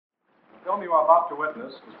film you are about to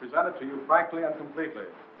witness is presented to you frankly and completely.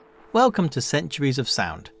 Welcome to Centuries of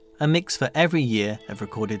Sound, a mix for every year of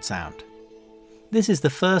recorded sound. This is the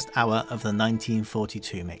first hour of the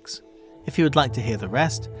 1942 mix. If you would like to hear the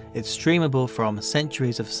rest, it's streamable from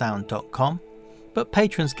centuriesofsound.com, but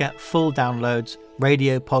patrons get full downloads,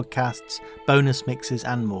 radio podcasts, bonus mixes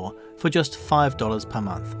and more for just $5 per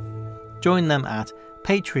month. Join them at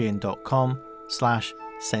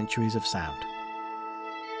patreon.com/centuriesofsound.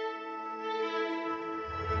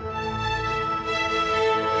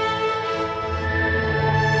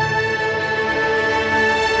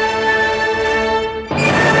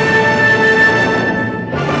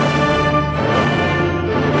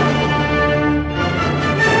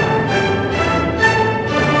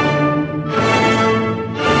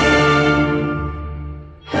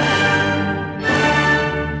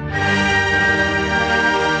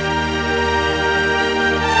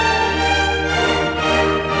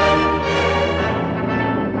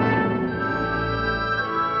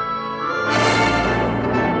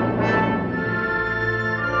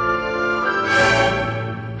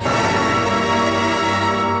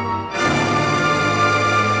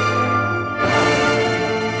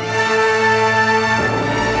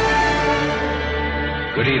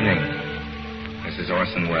 Good evening. This is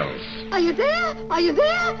Orson Welles. Are you there? Are you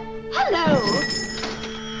there? Hello.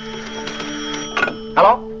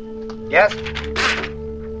 Hello? Yes?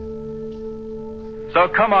 So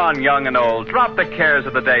come on, young and old. Drop the cares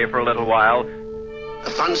of the day for a little while.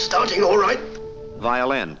 The fun's starting, all right.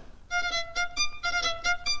 Violin.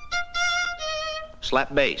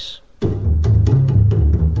 Slap bass.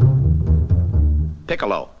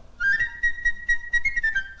 Piccolo.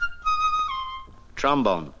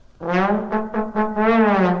 Trombone.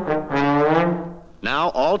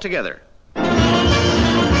 Now all together.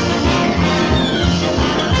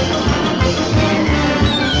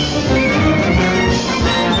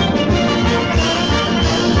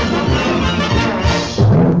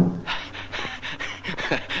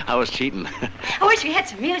 I was cheating. I wish we had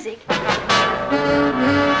some music.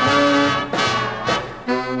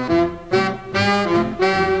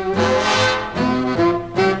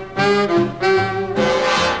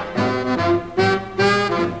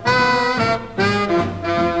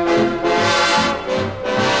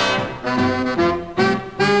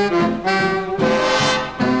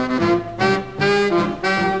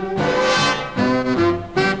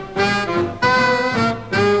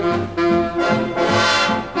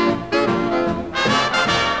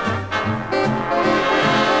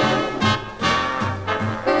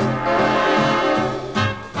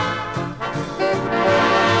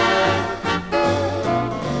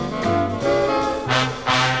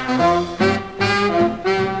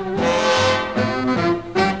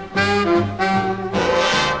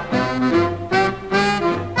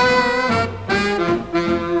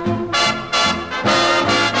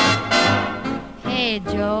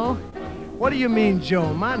 What do you mean,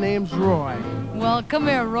 Joe? My name's Roy. Well, come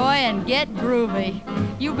here, Roy, and get groovy.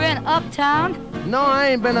 You been uptown? No, I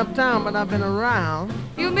ain't been uptown, but I've been around.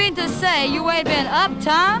 You mean to say you ain't been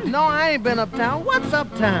uptown? No, I ain't been uptown. What's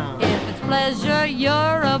uptown? If it's pleasure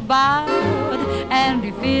you're about, and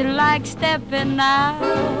you feel like stepping out,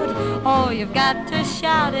 all you've got to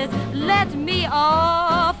shout is, let me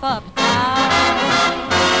off uptown.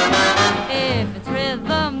 If it's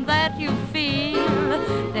rhythm that you feel,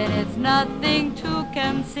 then it's nothing to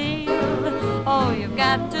conceal. All you've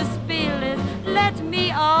got to spiel is, let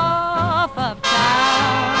me off uptown.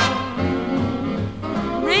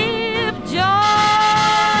 Rip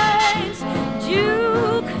joints,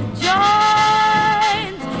 juke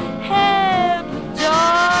joints, hip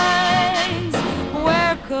joints.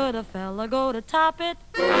 Where could a fella go to top it?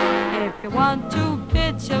 If you want to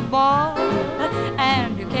pitch a ball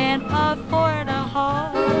and you can't afford a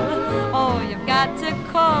hall, all you've got to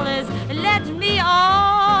call is, let me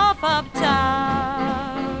off uptown.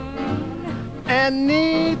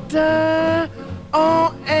 Anita,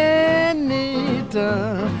 oh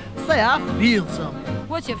Anita, say I feel something.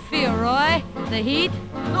 What you feel, Roy? The heat?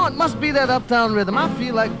 No, it must be that uptown rhythm. I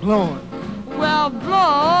feel like blowing. Well,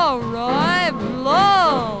 blow, Roy,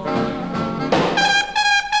 blow.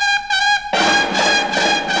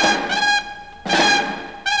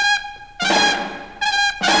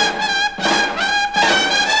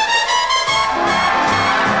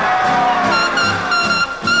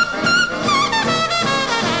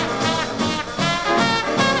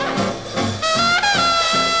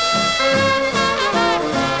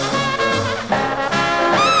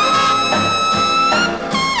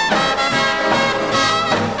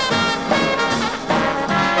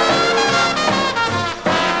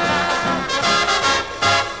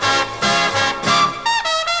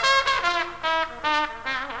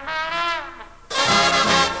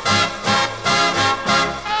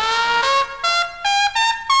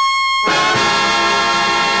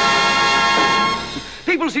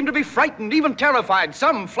 be frightened, even terrified,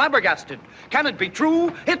 some flabbergasted. Can it be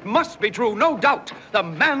true? It must be true, no doubt. The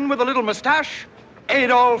man with the little mustache,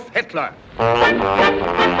 Adolf Hitler.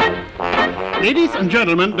 Ladies and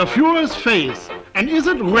gentlemen, the Fuhrer's face. And is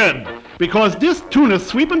it red? Because this tune is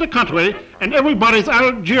sweeping the country and everybody's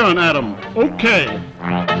out jeering at him. Okay.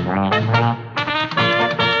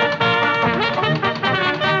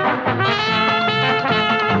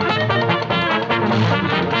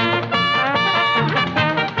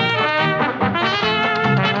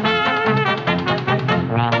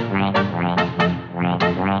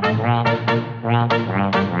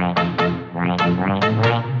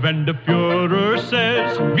 When the Führer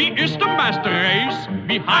says, wie ist der Master Race?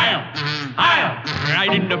 Wie Heil, Heil,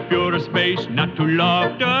 right in the Führer's face. Not to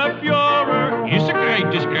love the Führer is a great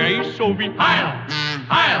disgrace. So wie Heil,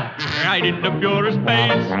 Heil, right in the Führer's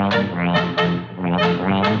face.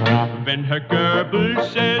 When Herr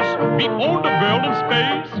Goebbels says, we own the world in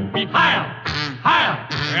space. Wie Heil, Heil,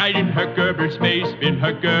 right in Herr Goebbels' face. When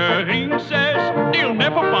Herr Göring says, they'll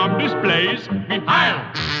never bomb this place. Wie Heil,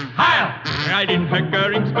 Heil, right in Herr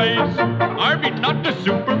Göring's face. Are we not the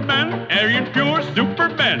Superman? Aryan pure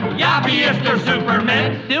Superman. Ja, wie ist der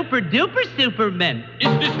Superman? Super duper Superman. Is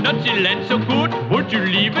this Nazi land so good? Would you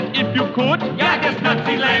leave it if you could? Ja, this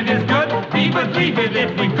Nazi land is good. We would leave it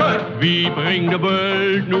if we could. We bring the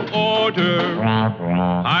world new order.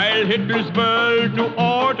 Heil Hitler's world new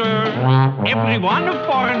order. Everyone of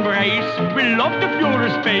foreign race will love the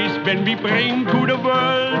Führer's face when we bring to the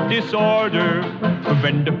world disorder.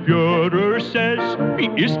 When the Führer says, wie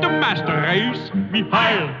ist the Master Race? Wie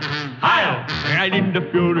Heil, Heil, right in the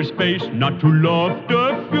Führer's face. Not to love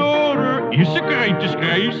the Führer is a great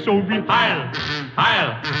disgrace. So wie Heil,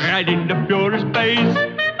 Heil, right in the Führer's face.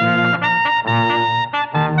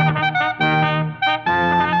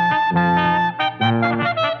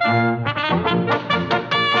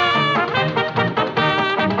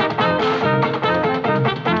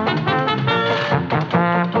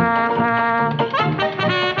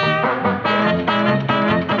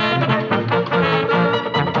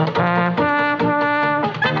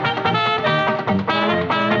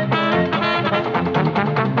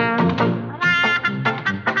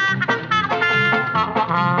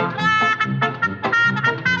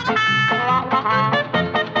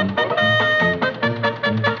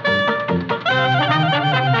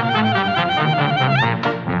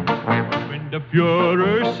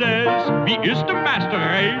 Führer says, wie ist der Master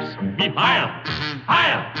Race? Wie Heil,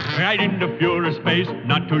 Heil, right in the Führer's face.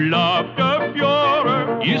 Not to love the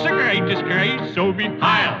Führer is a great disgrace. So wie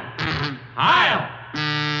Heil, Heil,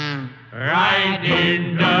 right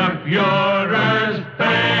in the Führer's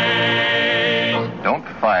face. Don't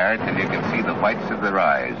fire till you can see the whites of their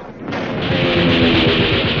eyes.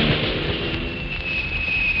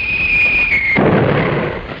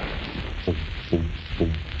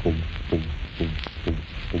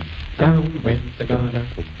 Down went the gunner,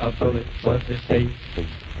 a bullet was his face.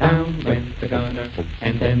 Down went the gunner,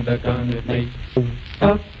 and then the gunner's mate.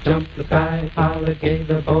 Up jumped the sky pilot, gave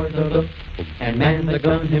the boys a look, and manned the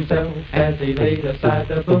gun himself as he laid aside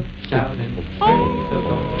the book, shouting, praise the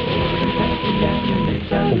Lord, and pass the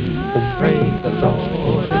ammunition. Praise the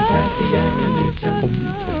Lord, and pass the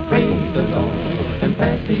ammunition. Praise the Lord, and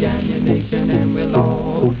pass the ammunition, and we'll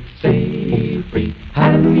all say free.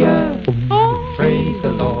 Hallelujah! Praise the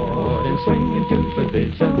Lord, and swing into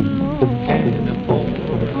position. Cannonball,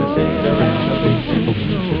 the sailor and the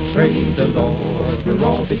vision. Praise the Lord, we're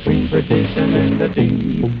all between perdition and the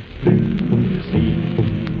deep blue sea.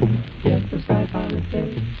 Yes, the sky pilot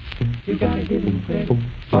said, you gotta give him credit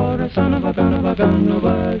for a son of a gun of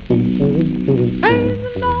a he.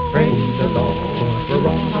 Praise the Lord, we're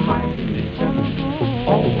on a mighty mission.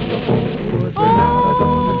 All the forward, we're now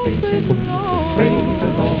gonna fix it. Praise the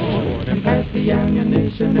Lord, and pass the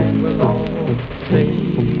ammunition, and we'll all stay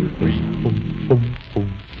free.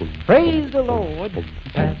 Praise the Lord,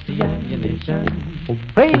 pass the ammunition.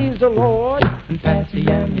 Praise the Lord, and pass the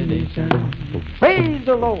ammunition. Praise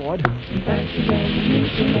the Lord, and pass the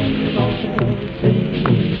ammunition, and we'll all stay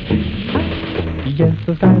free. Yes,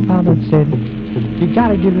 the sky pilot said, you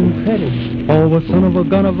gotta give him credit. Oh, a son of a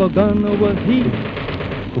gun was he.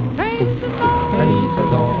 Praise the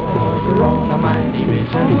Lord, we're on a mighty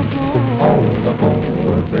mission. All the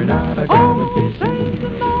boys, we're not a competition.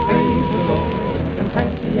 Praise the Lord, and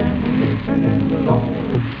pass the ammunition, and we'll all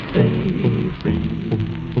stay free.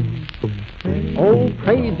 Oh,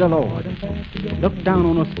 praise the Lord. Look down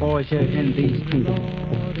on us boys here in these trees.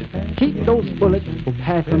 keep those bullets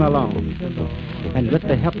passing along. And with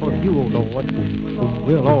the help of you, O Lord,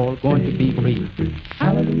 we're all going to be free.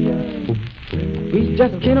 Hallelujah. We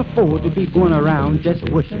just can't afford to be going around just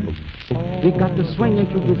wishing. We got to swing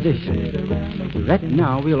into position. Right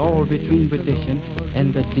now, we'll all between position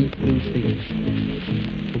and the deep blue sea.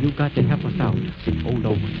 You got to help us out, oh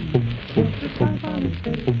Lord.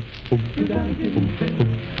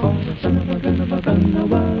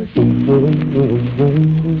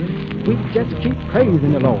 We just keep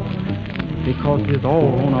praising the Lord because He's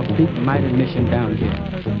all on a big mighty mission down here.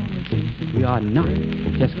 We are not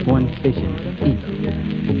just going fishing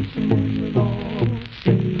either.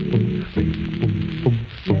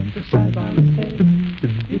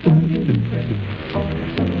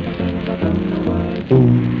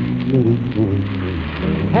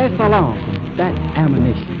 Pass along that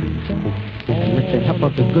ammunition, and with the help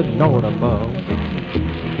of the good Lord above,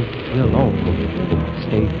 we'll all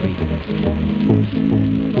stay free.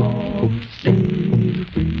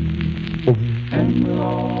 And we'll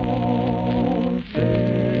all stay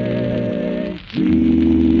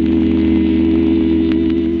free.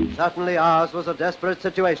 Certainly ours was a desperate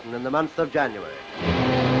situation in the month of January.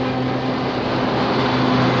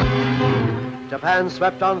 Japan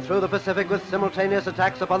swept on through the Pacific with simultaneous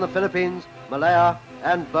attacks upon the Philippines, Malaya,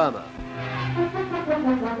 and Burma.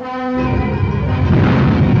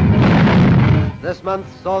 This month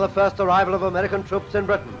saw the first arrival of American troops in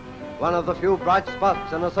Britain, one of the few bright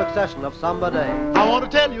spots in a succession of somber days. I want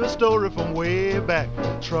to tell you a story from way back.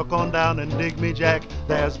 Truck on down and dig me, Jack.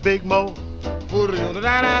 There's Big Mo,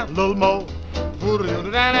 Little Mo,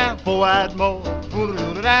 Four-Eyed Mo,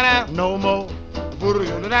 No Mo.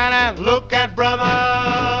 Look at brother,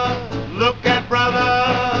 look at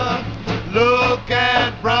brother, look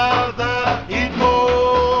at brother, eat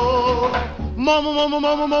more. Mama, mama,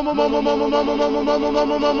 mama, mama, mama, mama, mama, mama, mama,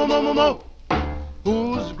 mama, mama, mama, mama.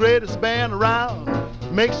 Who's the greatest band around?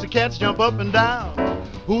 Makes the cats jump up and down.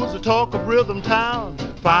 Who's the talk of Rhythm Town?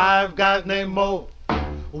 Five guys named Mo.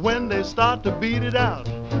 When they start to beat it out,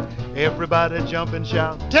 everybody jump and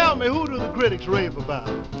shout. Tell me, who do the critics rave about?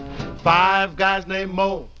 Five guys named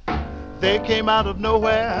Mo. They came out of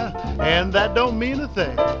nowhere, and that don't mean a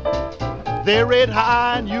thing. They're red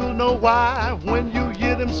high, and you'll know why when you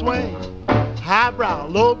hear them swing. Highbrow,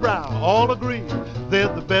 lowbrow, all agree they're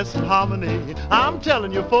the best in harmony. I'm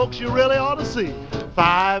telling you, folks, you really ought to see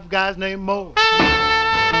five guys named Mo.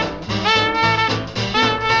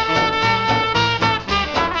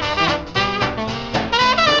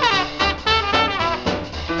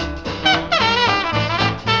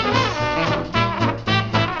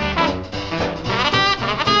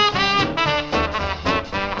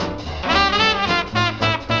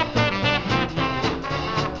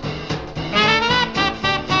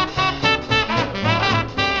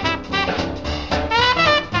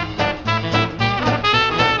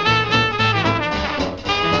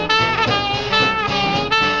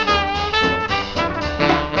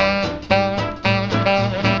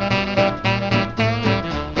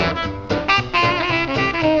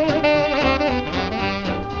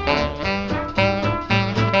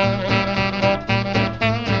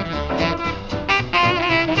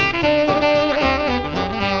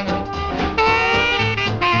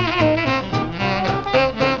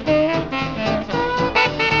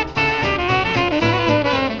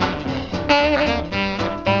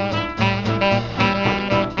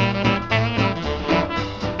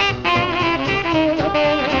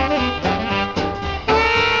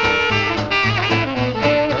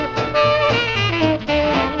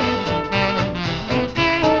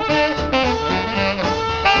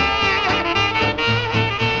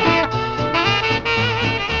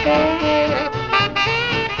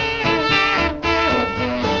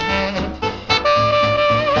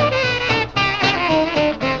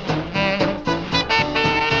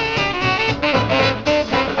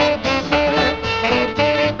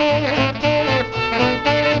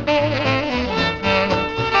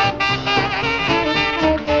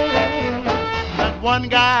 One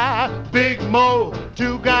guy, Big Mo.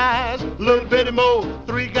 Two guys, Little Bitty Mo.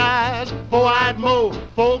 Three guys, Four-Eyed Mo.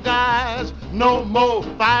 Four guys, No Mo.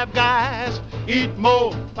 Five guys, Eat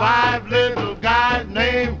Mo. Five little guys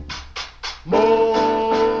named Mo.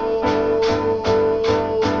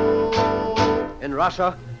 In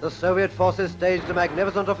Russia, the Soviet forces staged a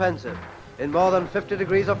magnificent offensive. In more than 50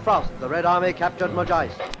 degrees of frost, the Red Army captured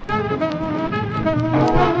Mojaisk.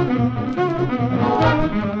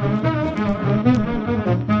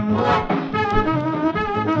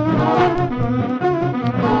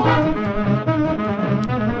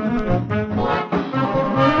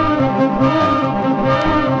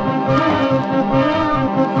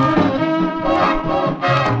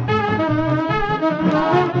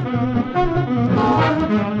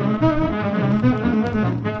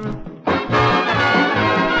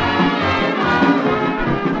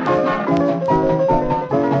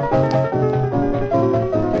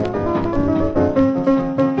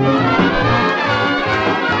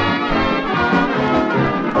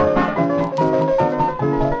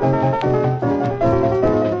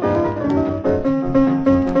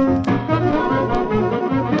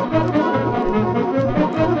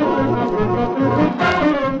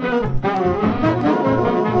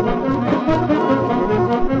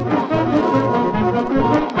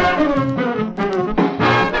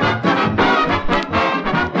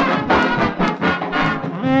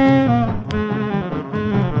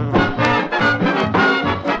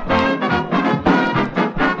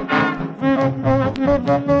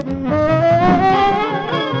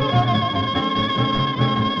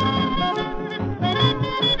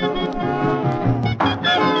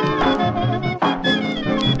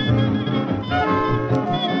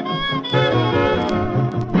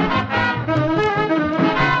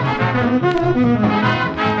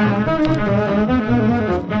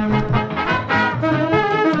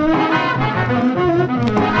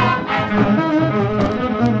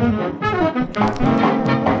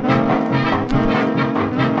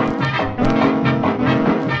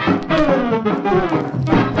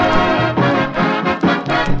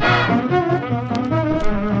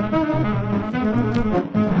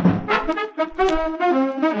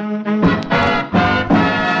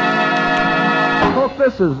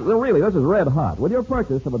 This is red hot. With your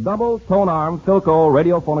purchase of a double tone-arm Philco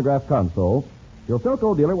radio phonograph console, your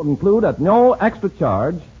Philco dealer will include at no extra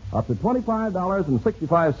charge up to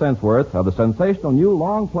 $25.65 worth of the sensational new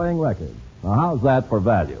long-playing records. Now, how's that for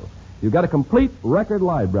value? You've got a complete record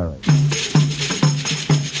library.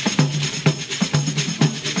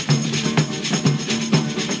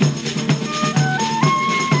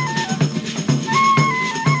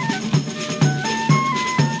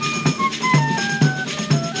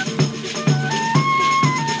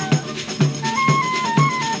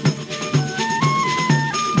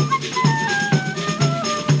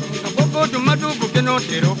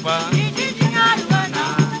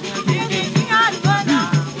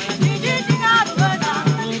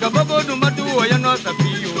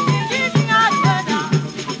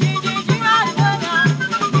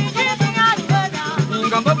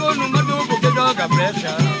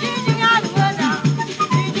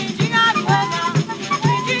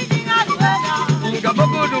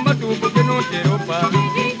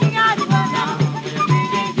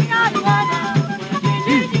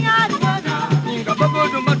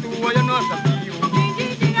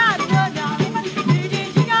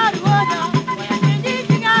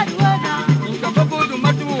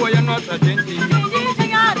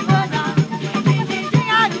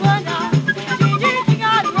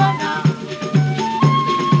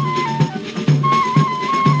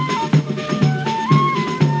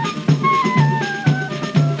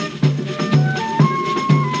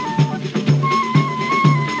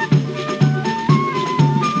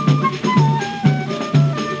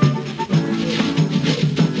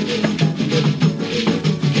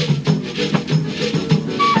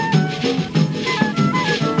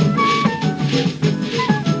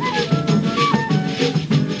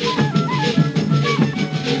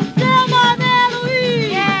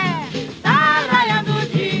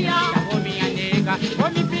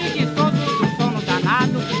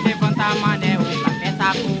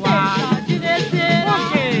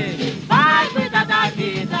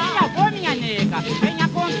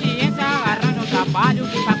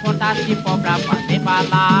 cipó pra fazer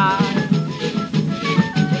balar.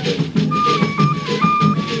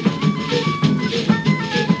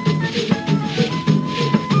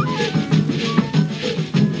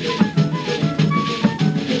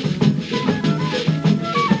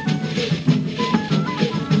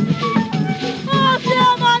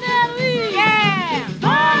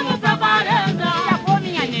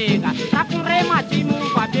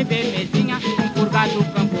 Do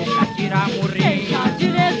campo pra tirar morrer. Deixa de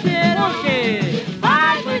descer, porque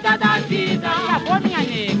vai cuidar da vida. Já vou, minha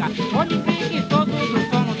nega, onde fique todo do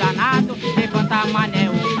sono danado. Levanta a mané,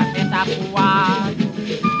 o café tá coado.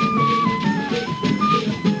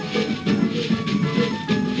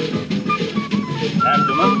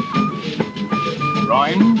 Abdomen,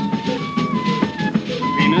 groins,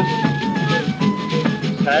 penis,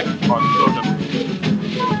 sac or scrotum,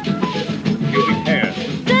 pubic hair.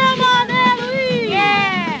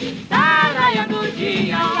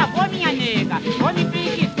 Onde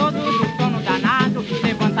fique todo do sono danado,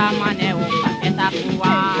 levanta a mané, o café tá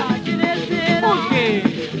coado. Por quê?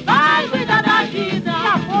 Vai cuidar da vida.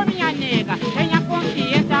 Já vou, minha nega, tenha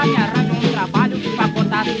consciência, me arranja um trabalho pra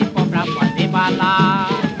botar cipó pra fazer balar.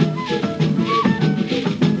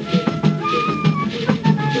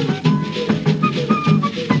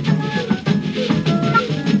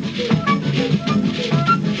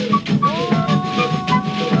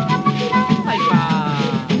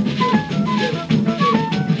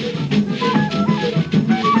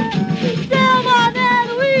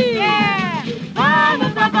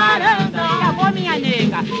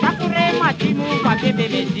 Pra correr matinho com a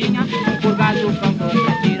bebezinha, um purga do campo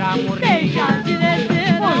pra tirar morrer. Deixa de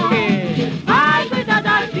descer, porque vai cuidar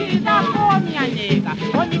da vida, pô, minha nega.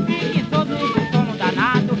 Onde fique todo do sono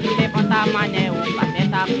danado, levanta a mané, o café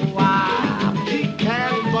tá coado.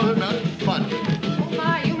 Pecan butternut fudge. Oh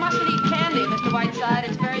my, you mustn't eat candy, Mr. Whiteside.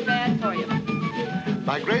 It's very bad for you.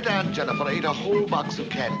 My great aunt Jennifer ate a whole box of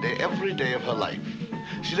candy every day of her life.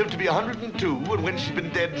 She lived to be 102, and when she'd been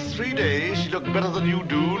dead 3 days, she looked better than you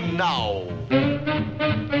do now.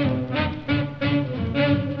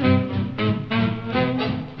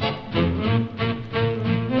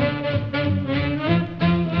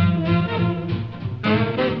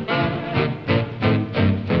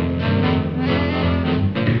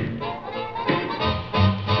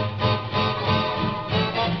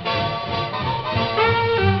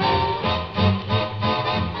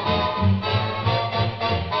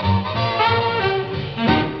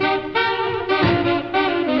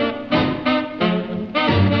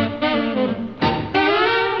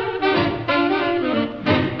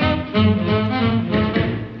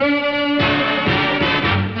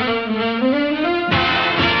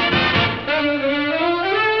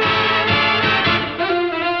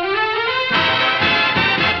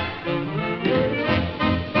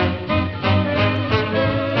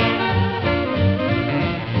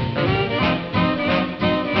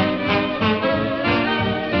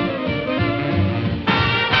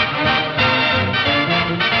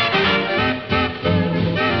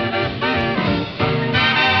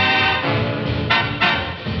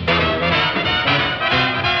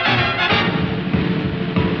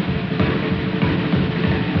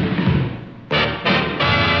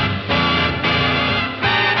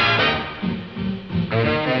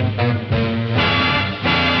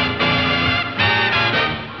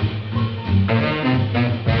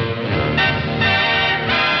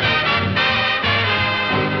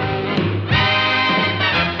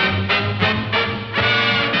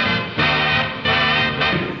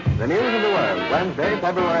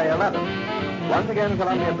 again,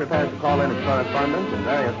 Columbia prepares to call in its correspondents in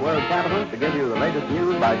various world capitals to give you the latest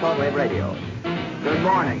news by shortwave radio. Good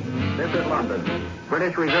morning. This is London.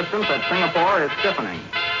 British resistance at Singapore is stiffening.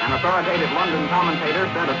 An authoritative London commentator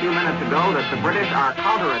said a few minutes ago that the British are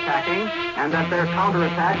counterattacking and that their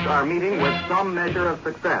counterattacks are meeting with some measure of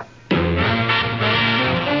success.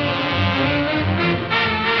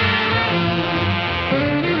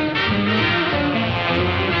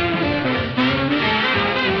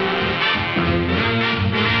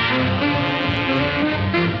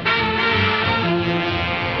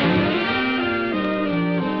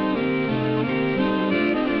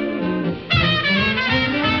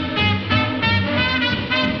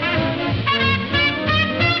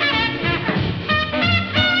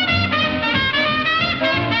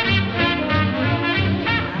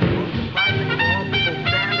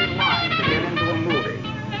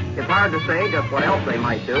 Hard to say just what else they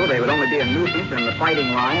might do. They would only be a nuisance in the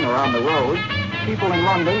fighting line or on the road. People in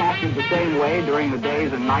London acted the same way during the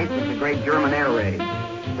days and nights of the great German air raids.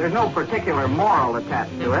 There's no particular moral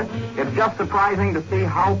attached to it. It's just surprising to see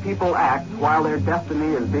how people act while their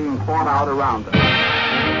destiny is being fought out around them.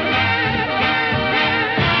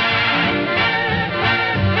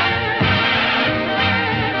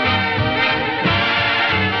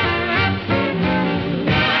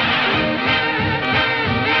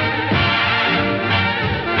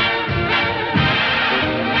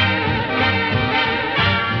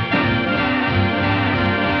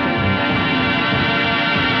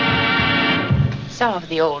 Some of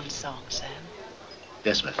the old songs, Sam.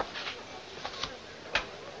 Yes, miss.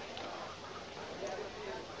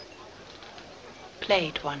 Play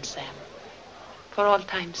it once, Sam. For all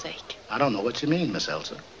time's sake. I don't know what you mean, Miss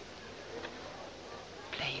Elsa.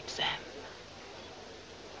 Play it, Sam.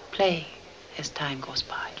 Play as time goes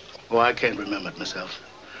by. Oh, I can't remember it, Miss Elsa.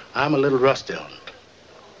 I'm a little rusty on it.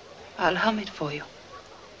 I'll hum it for you.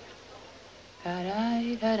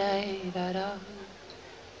 Da-da-da-da-da-da.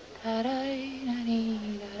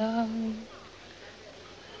 Da-da-da-da-da-da.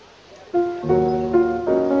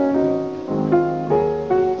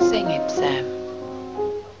 Sing it, Sam.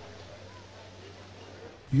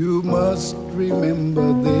 You must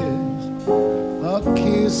remember this. A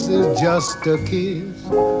kiss is just a kiss.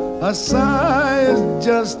 A sigh is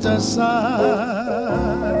just a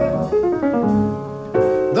sigh.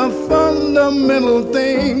 The fundamental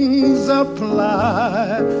things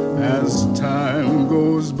apply as time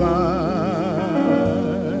goes by.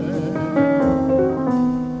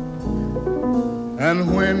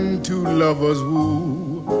 And when two lovers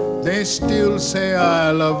woo, they still say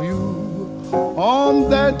I love you. On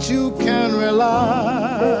that you can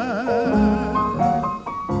rely.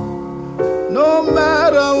 No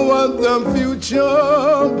matter what the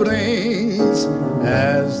future brings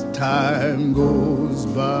as time goes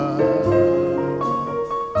by.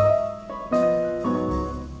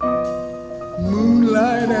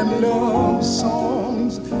 Moonlight and love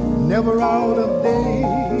songs never out of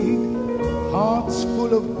date. Hearts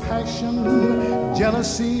full of passion,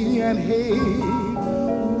 jealousy and hate.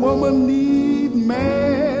 Woman need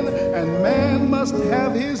man and man must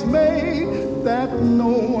have his mate. That no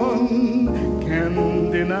one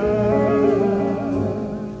can deny.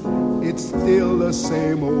 It's still the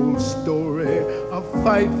same old story, a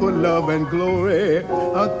fight for love and glory,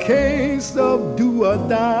 a case of do or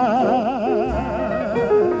die.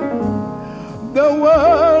 The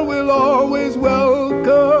world will always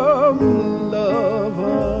welcome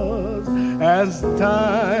lovers as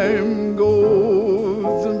time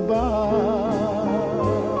goes by.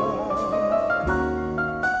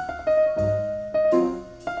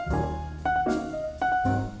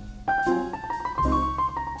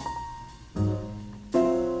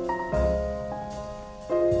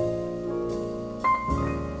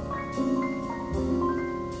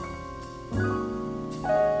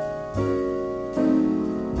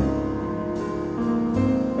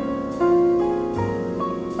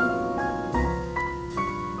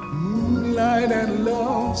 And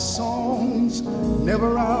love songs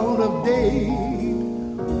never out of date.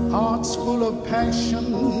 Hearts full of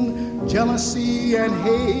passion, jealousy and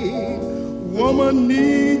hate. Woman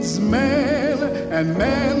needs man and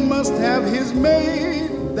man must have his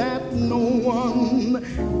mate. That no one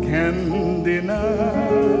can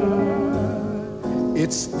deny.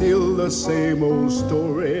 It's still the same old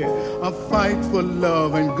story, a fight for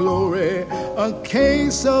love and glory, a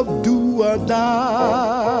case of do or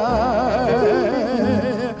die.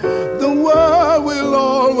 The world will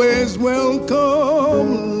always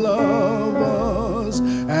welcome lovers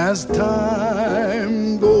as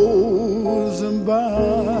time goes by.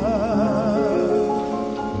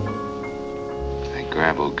 I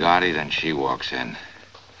grab Bugatti, then she walks in.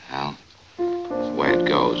 Well, that's the way it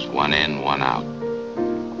goes. One in, one out.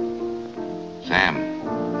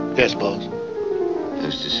 Sam. Yes, boss.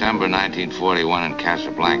 It's December 1941 in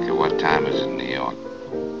Casablanca. What time is it in New York?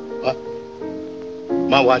 What?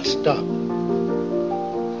 My watch stopped.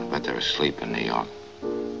 I bet they're asleep in New York.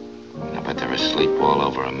 And I bet they're asleep all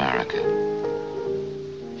over America.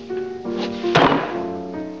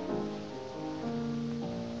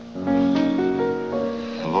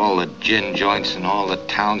 Of all the gin joints in all the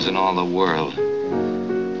towns in all the world,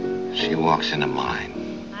 she walks into mine.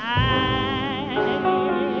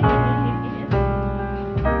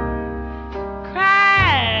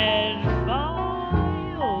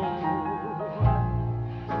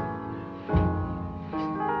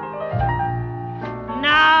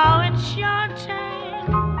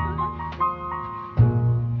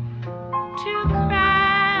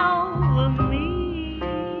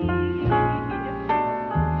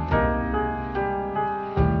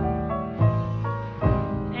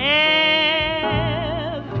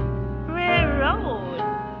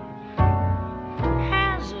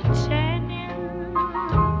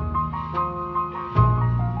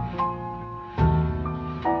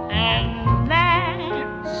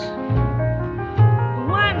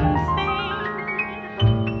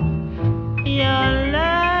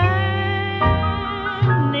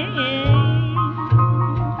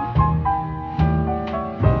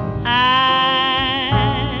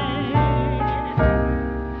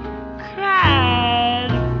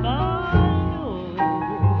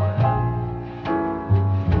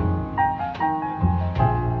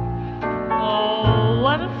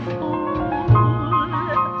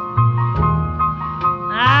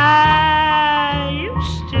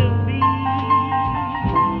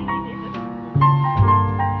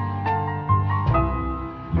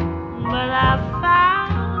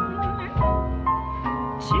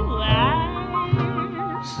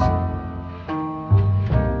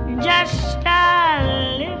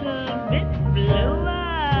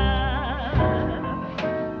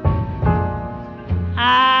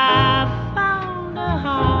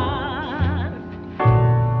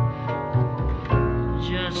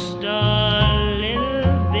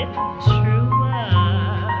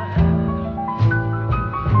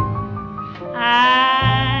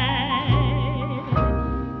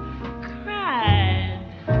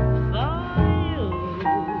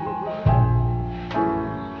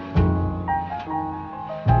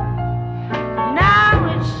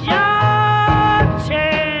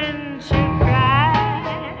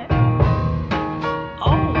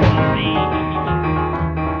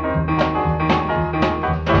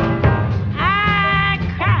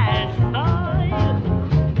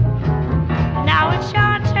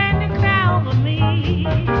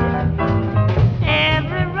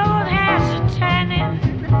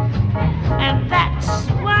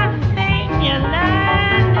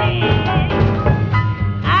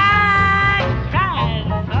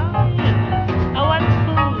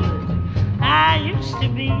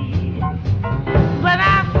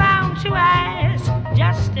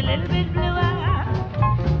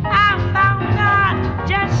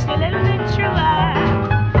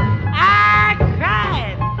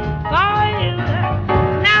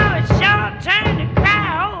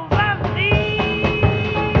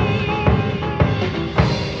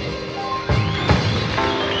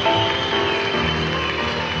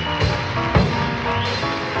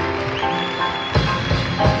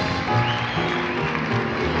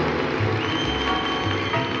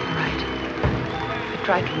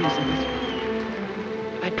 tried to reason with you.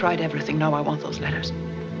 I tried everything. Now I want those letters.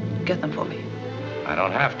 Get them for me. I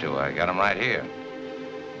don't have to. I got them right here.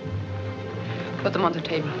 Put them on the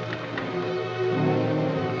table.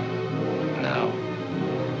 No.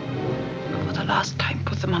 For the last time,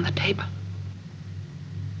 put them on the table.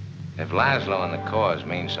 If Laszlo and the cause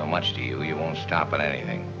mean so much to you, you won't stop at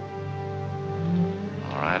anything.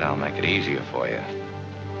 All right, I'll make it easier for you.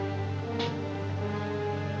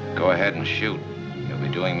 Go ahead and shoot. You'll be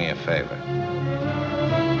doing me a favor.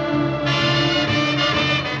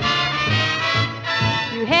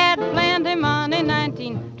 You had plenty money,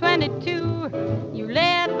 1922. You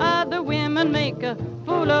let other women make a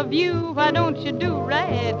fool of you. Why don't you do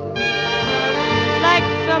right like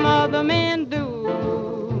some other men do?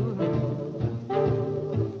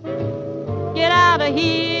 Get out of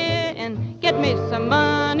here and get me some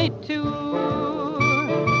money too.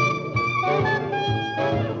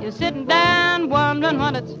 You're sitting down wondering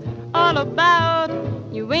what it's all about.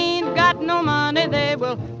 You ain't got no money, they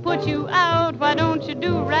will put you out. Why don't you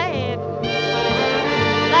do right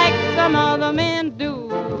like some other men do?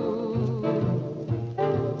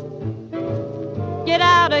 Get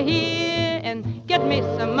out out of here and get me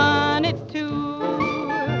some money too.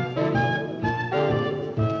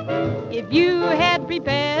 If you had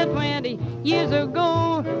prepared 20 years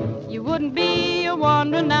ago, you wouldn't be a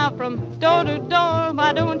wandering now from door to door.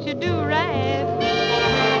 Why don't you do right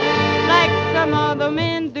like some other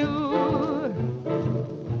men do?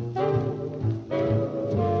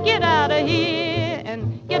 Get out of here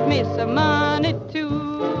and get me some money too.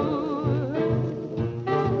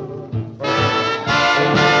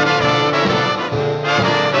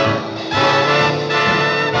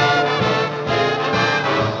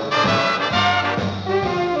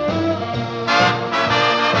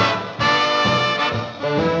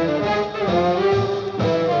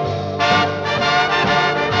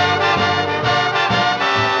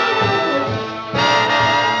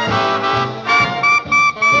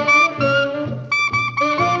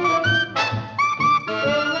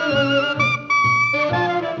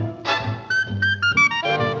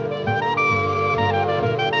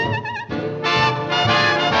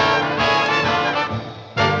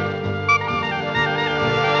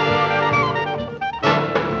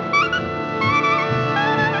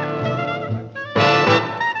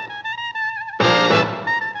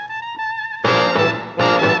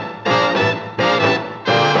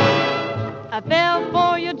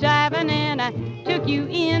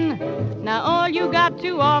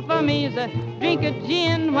 To offer me is a drink of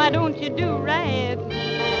gin. Why don't you do right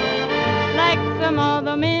like some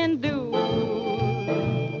other men do?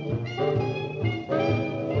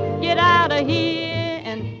 Get out of here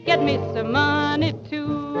and get me some money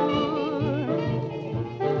too.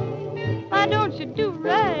 Why don't you do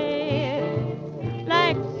right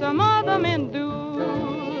like some other men do?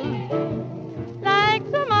 Like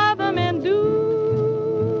some other men do.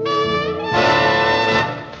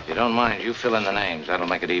 If you don't mind, you fill in the names. That'll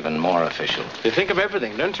make it even more official. You think of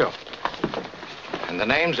everything, don't you? And the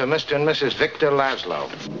names are Mr. and Mrs. Victor Laszlo.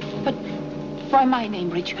 But why my name,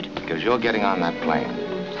 Richard? Because you're getting on that plane.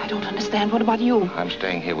 I don't understand. What about you? I'm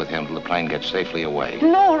staying here with him till the plane gets safely away.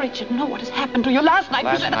 No, Richard, no. What has happened to you? Last night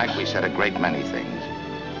Last night we said a great many things.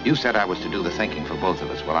 You said I was to do the thinking for both of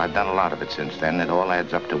us. Well, I've done a lot of it since then. It all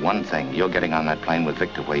adds up to one thing. You're getting on that plane with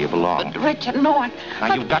Victor where you belong. But, Richard, no,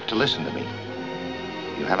 Now, you've got to listen to me.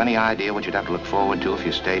 You have any idea what you'd have to look forward to if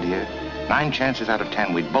you stayed here? 9 chances out of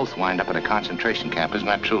 10, we'd both wind up at a concentration camp. Isn't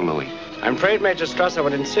that true, Louis? I'm afraid Major Strasser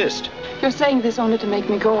would insist. You're saying this only to make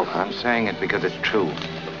me go. I'm saying it because it's true.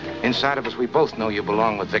 Inside of us, we both know you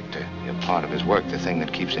belong with Victor. You're part of his work, the thing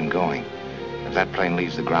that keeps him going. If that plane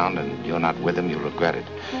leaves the ground and you're not with him, you'll regret it.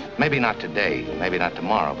 Maybe not today, maybe not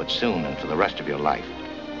tomorrow, but soon and for the rest of your life.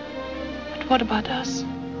 But what about us?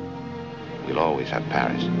 We'll always have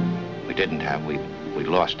Paris. We didn't have. We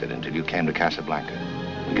lost it until you came to Casablanca.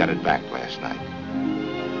 We got it back last night.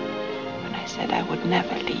 When I said I would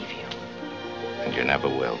never leave you. And you never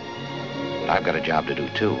will. But I've got a job to do,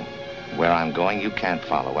 too. Where I'm going, you can't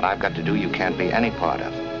follow. What I've got to do, you can't be any part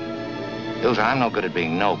of. Ilsa, I'm no good at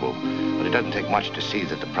being noble, but it doesn't take much to see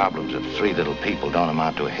that the problems of 3 little people don't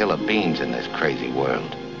amount to a hill of beans in this crazy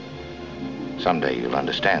world. Someday you'll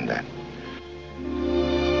understand that.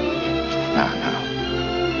 Now.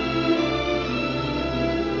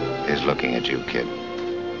 He's looking at you, kid.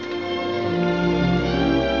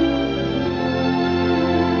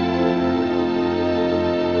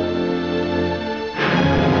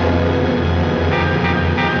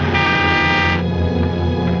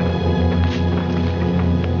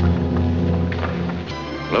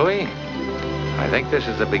 Louis, I think this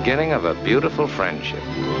is the beginning of a beautiful friendship.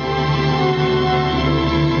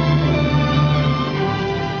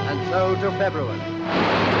 And so to February.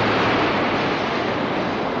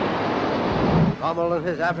 Rommel and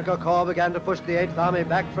his Africa Corps began to push the 8th Army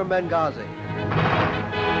back from Benghazi.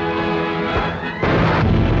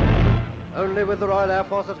 Only with the Royal Air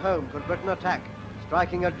Force at home could Britain attack,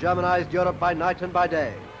 striking at Germanized Europe by night and by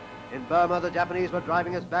day. In Burma, the Japanese were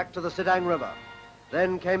driving us back to the Sidang River.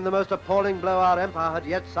 Then came the most appalling blow our empire had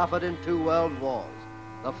yet suffered in 2 world wars,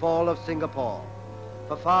 the fall of Singapore.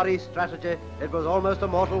 For Far East strategy, it was almost a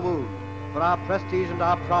mortal wound. For our prestige and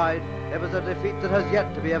our pride, it was a defeat that has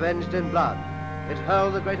yet to be avenged in blood. It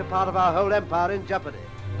hurled the greater part of our whole empire in jeopardy.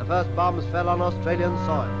 The first bombs fell on Australian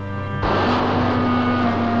soil.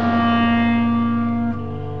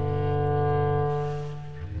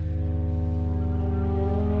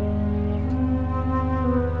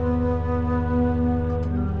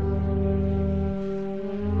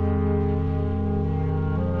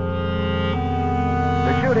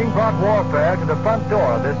 The shooting brought warfare to the front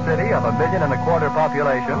door of this city of 1.25 million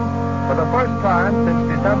population for the first time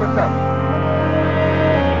since December 7th.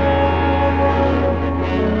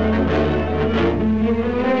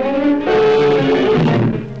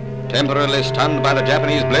 Temporarily stunned by the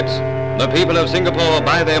Japanese blitz, the people of Singapore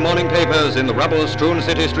buy their morning papers in the rubble-strewn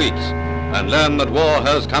city streets and learn that war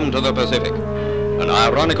has come to the Pacific. An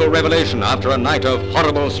ironical revelation after a night of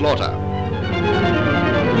horrible slaughter.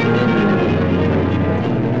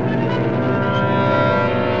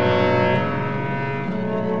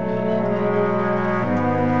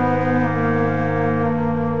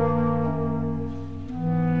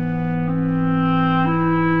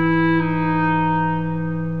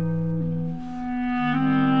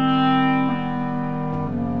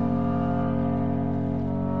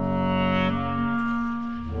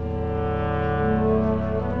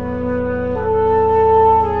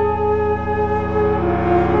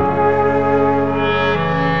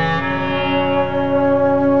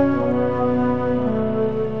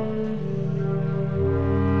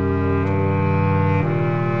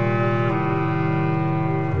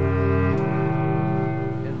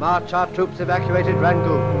 March, our troops evacuated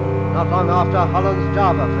Rangoon. Not long after, Holland's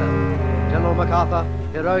Java fell. General MacArthur,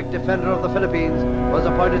 heroic defender of the Philippines, was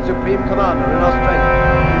appointed Supreme Commander in Australia.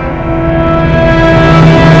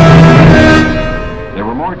 There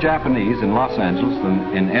were more Japanese in Los Angeles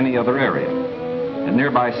than in any other area. At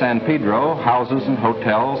nearby San Pedro, houses and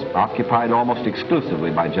hotels, occupied almost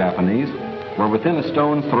exclusively by Japanese, were within a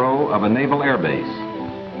stone's throw of a naval air base,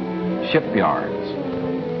 shipyards,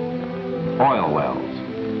 oil wells.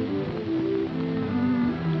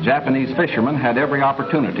 Japanese fishermen had every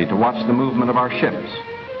opportunity to watch the movement of our ships.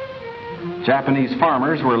 Japanese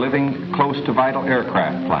farmers were living close to vital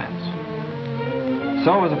aircraft plants.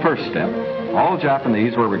 So as a first step, all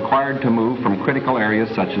Japanese were required to move from critical areas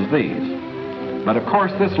such as these. But of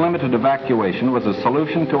course, this limited evacuation was a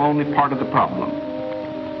solution to only part of the problem.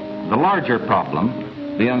 The larger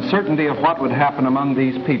problem, the uncertainty of what would happen among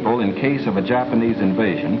these people in case of a Japanese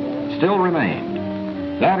invasion, still remained.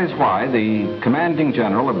 That is why the commanding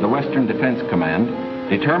general of the Western Defense Command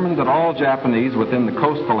determined that all Japanese within the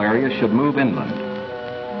coastal area should move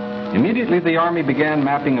inland. Immediately, the Army began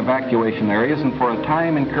mapping evacuation areas and for a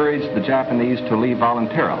time encouraged the Japanese to leave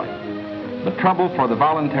voluntarily. The trouble for the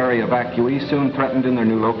voluntary evacuees soon threatened in their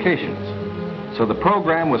new locations. So the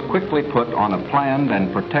program was quickly put on a planned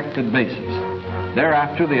and protected basis.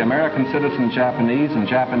 Thereafter, the American citizen Japanese and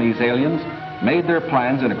Japanese aliens made their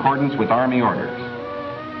plans in accordance with Army orders.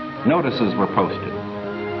 Notices were posted.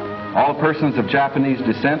 All persons of Japanese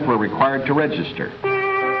descent were required to register.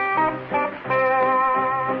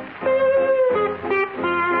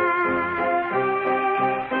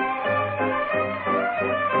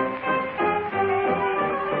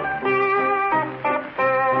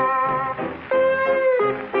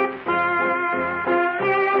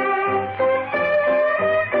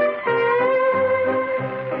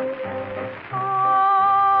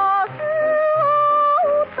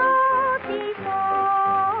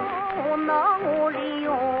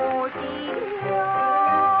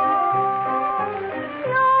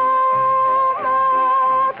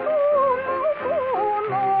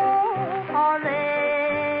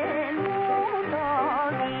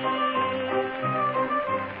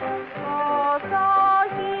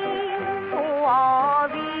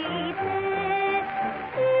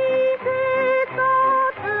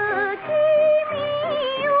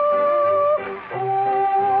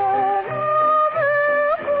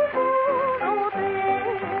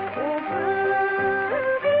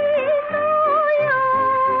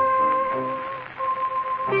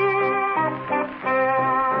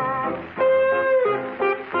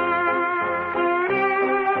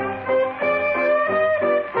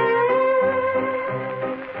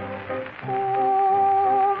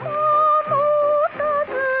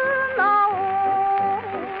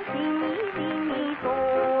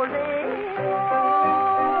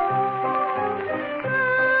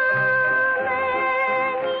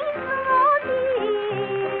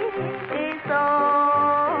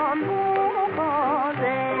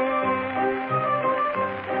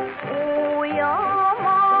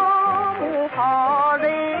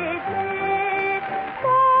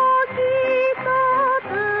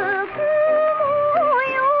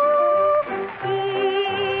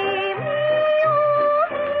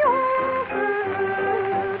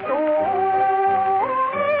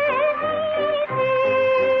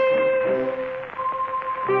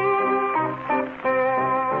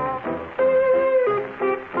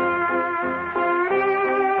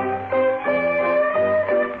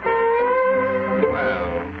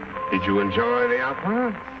 Did you enjoy the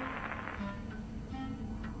opera?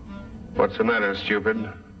 What's the matter,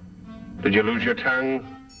 stupid? Did you lose your tongue?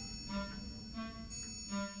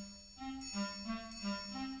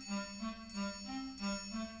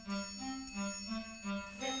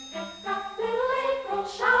 Little April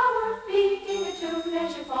shower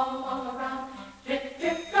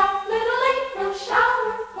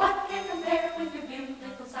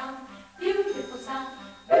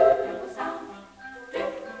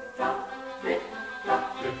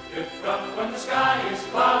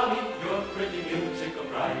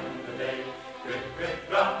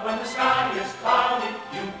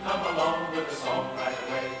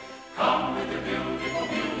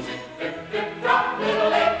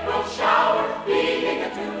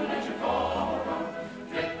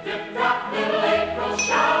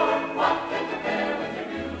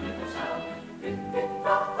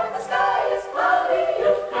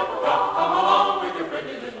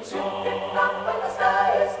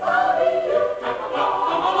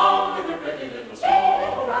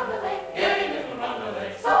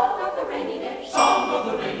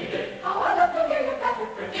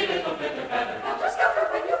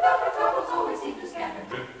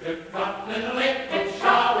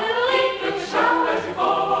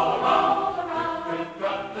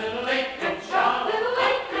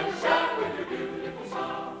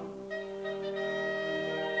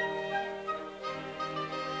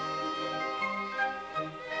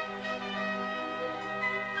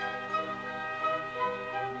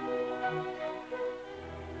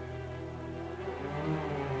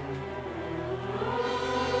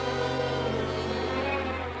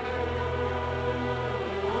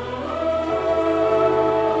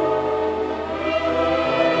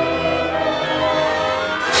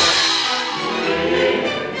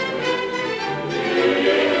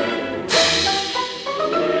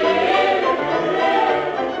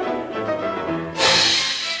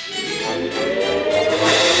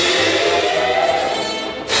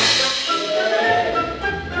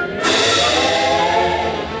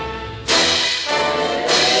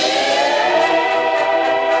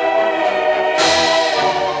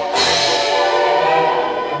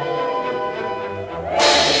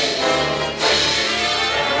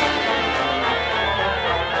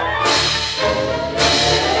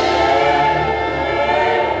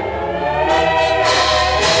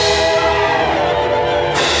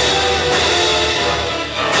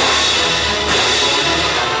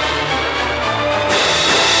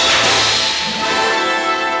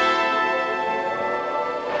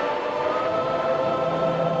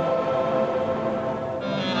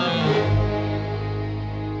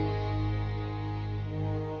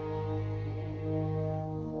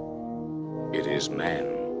It is man.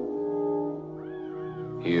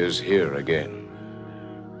 He is here again.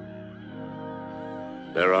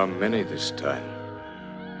 There are many this time.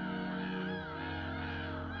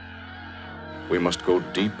 We must go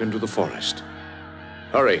deep into the forest.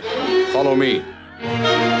 Hurry, follow me.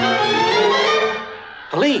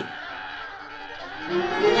 Ali!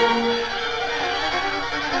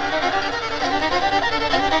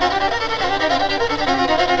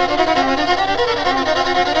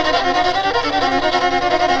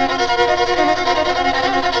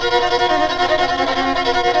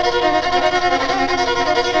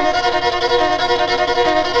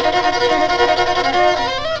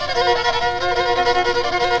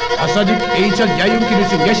 Sadık, Eğitsel, ya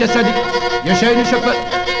yumkinüsün. Yaşa Sadık. Yaşayın uşaklar.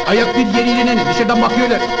 Ayak bir yeriyle dışarıdan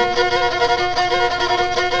bakıyorlar.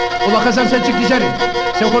 Ula Hasan sen çık dışarı.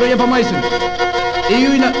 Sen koro yapamayısın. İyi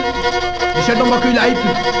oyna. Dışarıdan bakıyorlar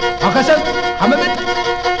ayıptır. Ha Hasan, ha Mehmet.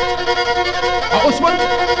 Ha Osman.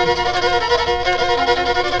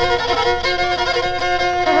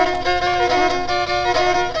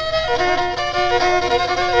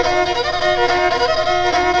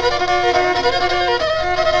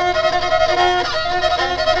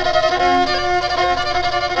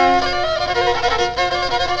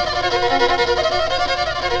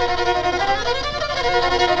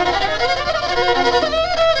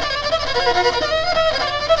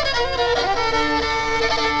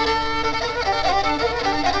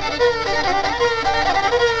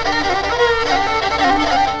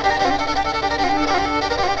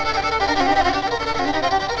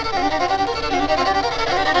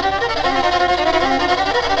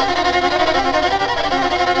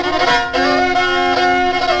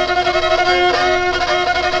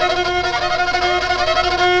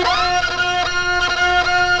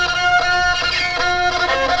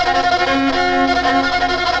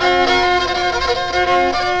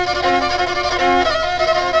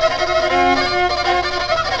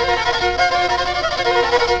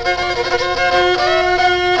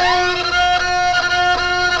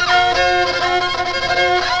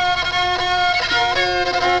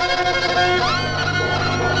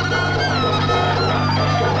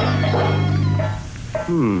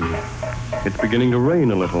 It's beginning to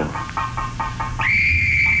rain a little.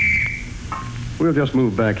 We'll just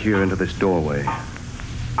move back here into this doorway.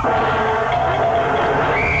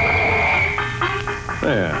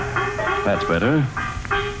 There. That's better.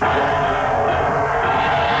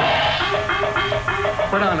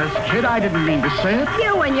 But honest, kid, I didn't mean to say it.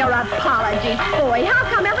 You and your apologies, boy. How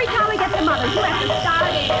come every time we get to Mother's, you have to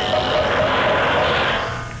start in?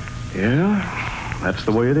 Yeah, that's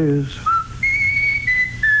the way it is.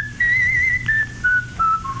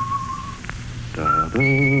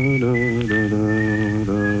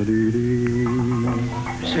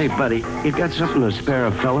 Say, buddy, you got something to spare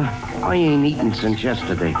a fella? I ain't eaten since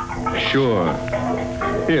yesterday. Sure.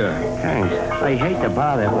 Here. Thanks. I hate to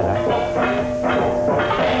bother, but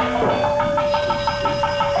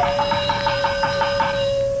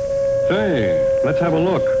Say, let's have a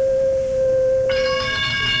look.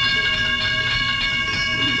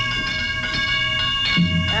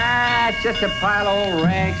 It's just a pile of old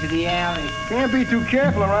rags in the alley. Can't be too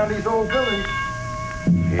careful around these old buildings.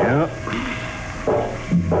 Yeah.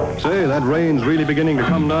 Say, that rain's really beginning to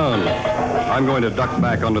come down. I'm going to duck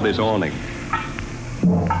back under this awning.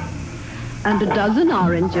 And a dozen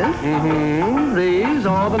oranges. Mm-hmm. These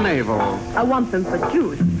are the navel. I want them for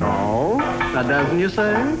juice. Oh, a dozen, you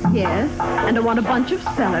say? Yes, and I want a bunch of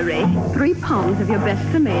celery, 3 pounds of your best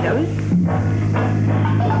tomatoes.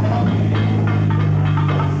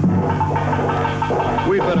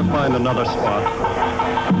 We'd better find another spot.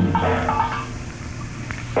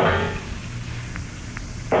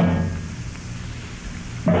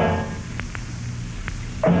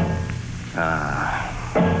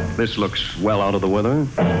 This looks well out of the weather.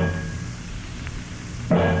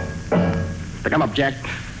 Stick 'em up, Jack.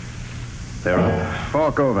 They're up.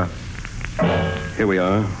 Fork over. Here we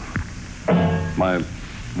are. My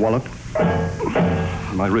wallet.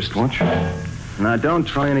 My wristwatch. Now, don't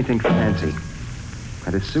try anything fancy.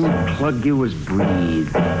 I'd as soon plug you as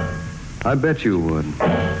breathe. I bet you would.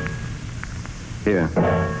 Here.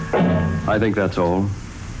 I think that's all.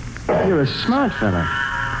 You're a smart fella.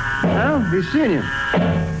 Well, be seeing you.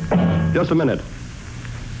 Just a minute.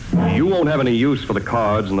 You won't have any use for the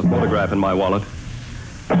cards and the photograph in my wallet.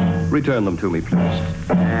 Return them to me, please.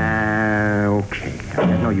 Okay. I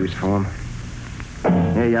got no use for them.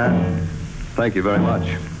 Here you are. Thank you very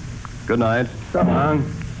much. Good night. So long.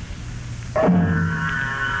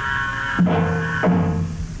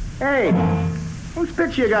 Hey, whose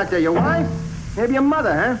picture you got there? Your wife? Maybe your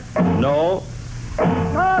mother, huh? No.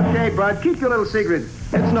 Okay, Bud, keep your little secret.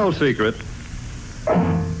 It's no secret.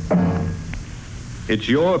 It's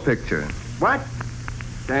your picture. What?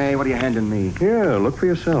 Hey, what are you handing me? Here, look for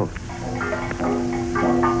yourself.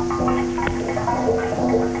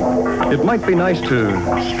 It might be nice to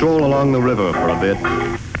stroll along the river for a bit.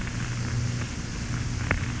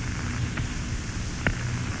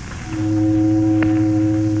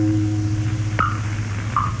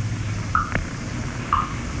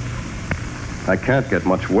 I can't get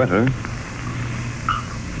much wetter.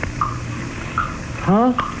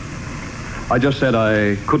 Huh? I just said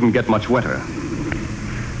I couldn't get much wetter.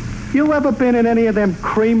 You ever been in any of them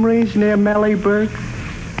creameries near Mellieburg?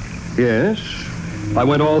 Yes. I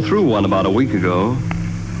went all through one about a week ago.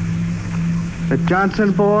 The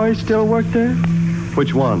Johnson boys still work there?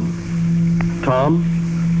 Which one? Tom?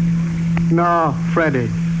 No, Freddie.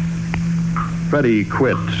 Freddie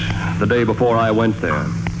quit the day before I went there.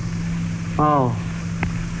 Oh.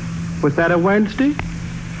 Was that a Wednesday?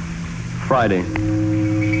 Friday.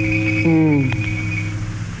 Hmm.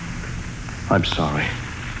 I'm sorry.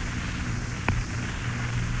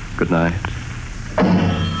 Good night.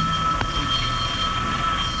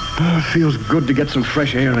 Oh, it feels good to get some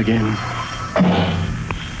fresh air again.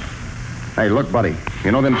 Hey, look, buddy.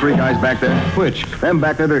 You know them three guys back there? Which? Them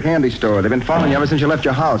back there at their candy store. They've been following you ever since you left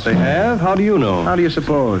your house. They have? How do you know? How do you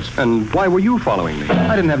suppose? And why were you following me?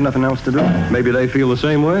 I didn't have nothing else to do. Maybe they feel the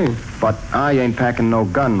same way. But I ain't packing no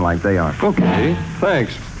gun like they are. Okay,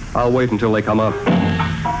 thanks. I'll wait until they come up.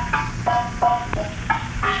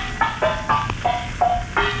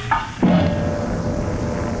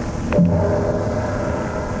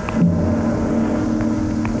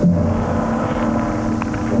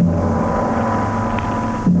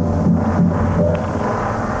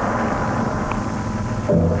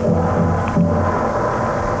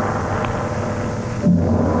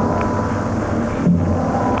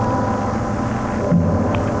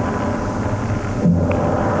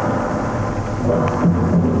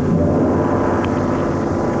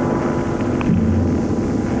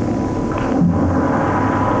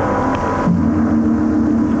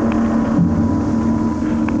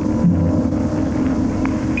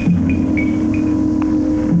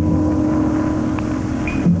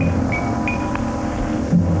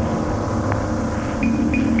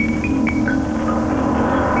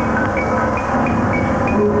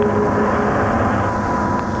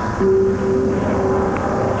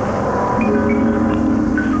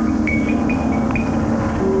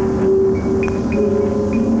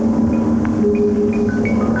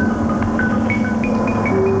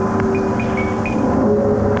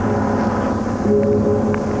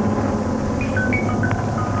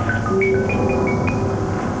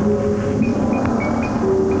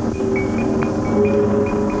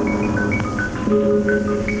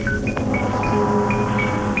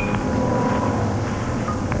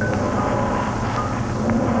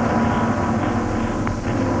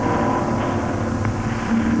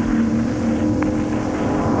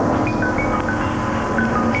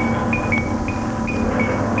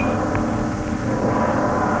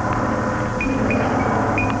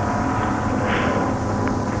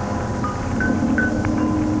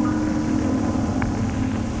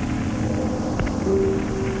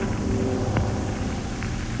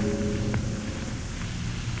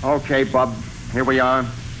 Okay, Bub. Here we are.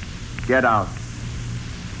 Get out.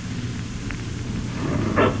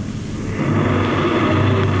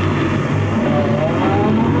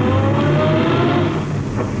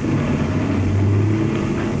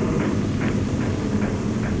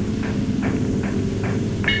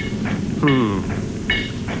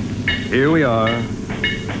 Here we are,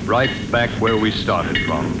 right back where we started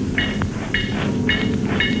from.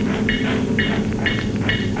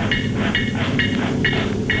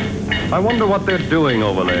 I wonder what they're doing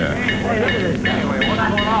over there.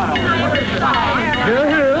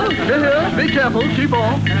 Here. Be careful. Keep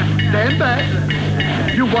off. Stand back.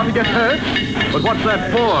 You want to get hurt? But what's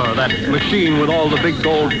that for, that machine with all the big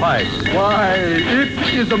gold pipes? Why, it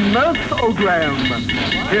is a meltogram.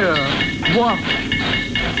 Here, watch.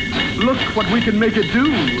 Look what we can make it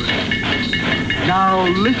do. Now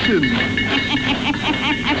listen.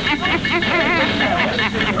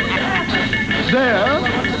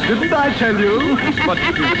 There. Didn't I tell you?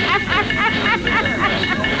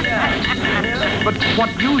 But what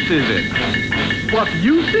use is it? What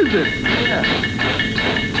use is it?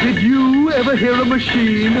 Did you ever hear a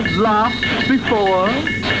machine laugh before?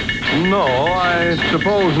 No, I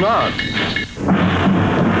suppose not.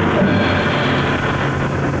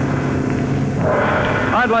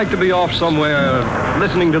 I'd like to be off somewhere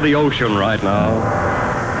listening to the ocean right now.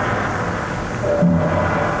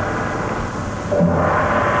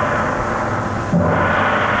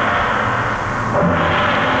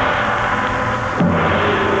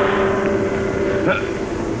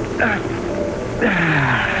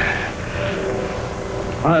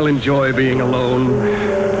 I'll enjoy being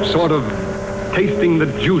alone, sort of tasting the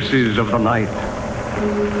juices of the night.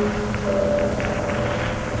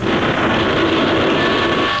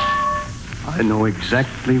 I know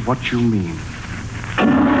exactly what you mean.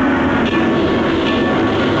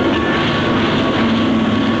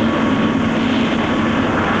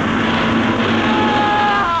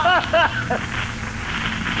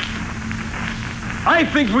 I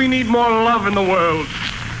think we need more love in the world,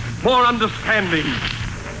 more understanding.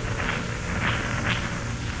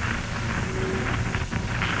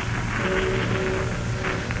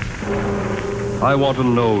 I want to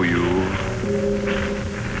know you,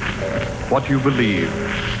 what you believe,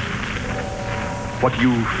 what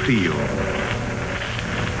you feel,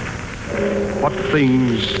 what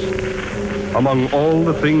things, among all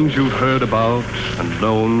the things you've heard about and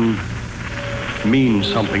known, mean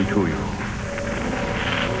something to you.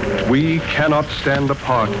 We cannot stand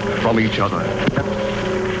apart from each other.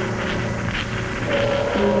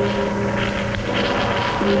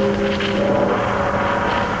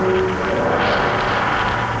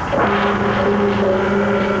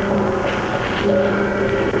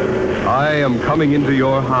 I am coming into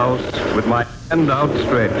your house with my hand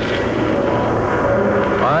outstretched.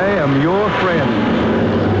 I am your friend.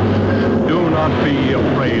 Do not be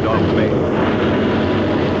afraid of me.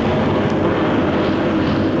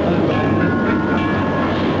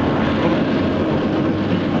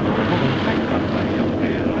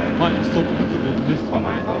 My soul is the business for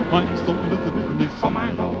my Lord. My soul is the business for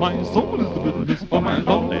my Lord. My soul is the business for my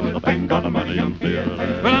Lord. And thank God Almighty I'm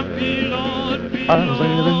fearless. Well, I'm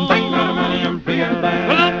Lord, thank God Almighty I'm fearless.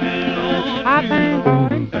 Well, I'm I thank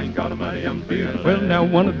God. Thank God Almighty I'm fearless. Well, now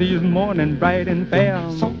one of these morning, bright and fair,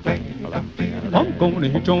 I'm gonna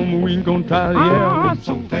hit on, we ain't gonna try the air.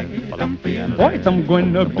 Boys, I'm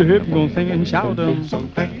going up to heaven, gonna sing and shout them.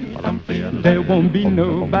 There won't be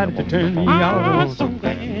nobody to turn me out.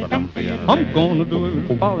 I'm gonna do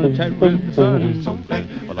it fall and chat with the sun.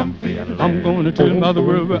 I'm gonna tell my the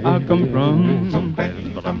world where I come from.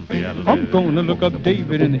 I'm gonna look up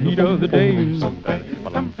David in the heat of the day.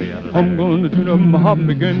 I'm gonna tune up my harp and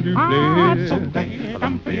begin to play.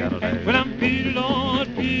 When I'm feeling Lord, I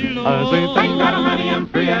say thank God Almighty I'm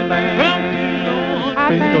fearless. When I'm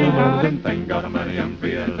feeling Lord, thank God Almighty I'm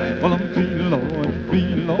fearless. Well, I'm feeling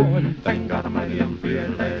Lord, thank God Almighty I'm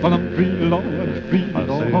fearless. Well, I'm feeling Lord,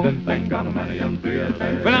 thank God Almighty I'm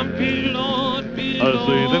fearless. Well, I'm feeling Lord, I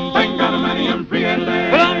say then thank God Almighty I'm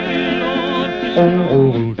fearless. Well, I'm feeling Lord,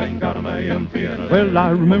 oh, thank God Almighty I'm fearless. Well, I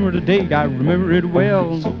remember the day, I remember it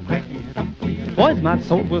well. Boys, my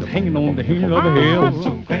soul was hanging on the hill of a hill.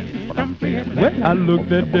 When I looked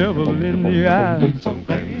that devil in the eyes,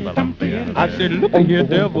 I said, look here,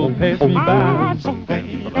 devil, pass me by.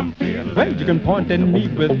 Well, you can point at me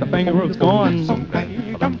with the finger of scorn,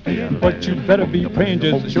 but you better be praying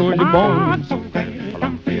just as sure as you're born.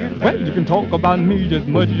 Well, you can talk about me just as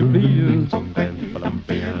much as you please.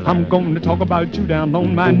 I'm going to talk about you down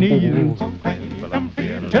on my knees.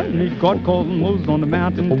 Tell me God called Moses on the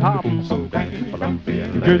mountain top.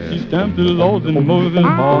 Guess he stamped the laws in Moses'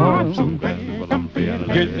 heart.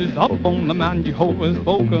 Guess it's up on the mountain Jehovah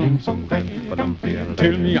spoke.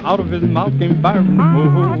 Tell me out of his mouth came fire and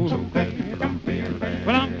smoke.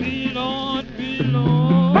 Well, I'm feeling Lord,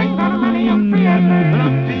 thank God Almighty I'm fearless. Well,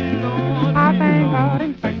 I'm feeling Lord, I thank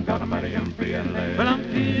God. Thank God Almighty I'm fearless. Well, I'm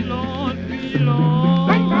feeling Lord,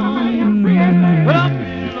 thank God Almighty I'm fearless. Well, I'm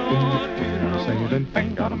feeling Lord, say then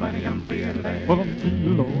thank God Almighty I'm fearless. Well, I'm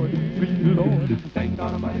feeling Lord, thank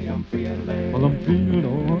God Almighty I'm fearless. Well, I'm feeling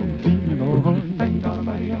Lord, thank God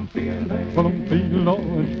Almighty I'm fearless. Well, I'm feeling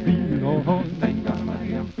Lord, thank God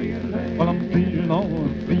Almighty I'm fearless. Well, I'm feeling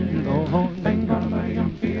Lord, thank God Almighty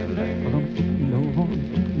I'm fearless. Well, I'm feeling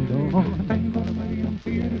Lord, thank God Almighty I'm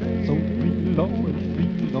fearless. So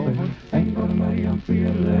feel Lord, thank God Almighty I'm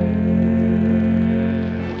fearless.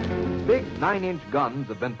 Big 9-inch guns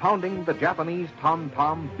have been pounding the Japanese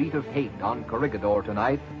tom-tom beat of hate on Corregidor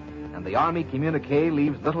tonight, and the Army communique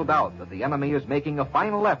leaves little doubt that the enemy is making a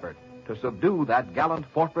final effort to subdue that gallant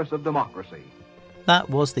fortress of democracy. That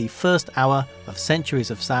was the first hour of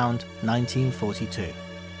Centuries of Sound 1942.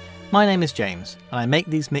 My name is James, and I make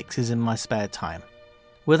these mixes in my spare time.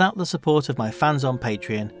 Without the support of my fans on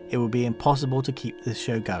Patreon, it would be impossible to keep this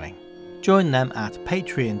show going. Join them at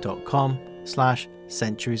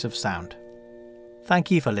patreon.com/centuriesofsound.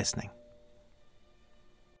 Thank you for listening.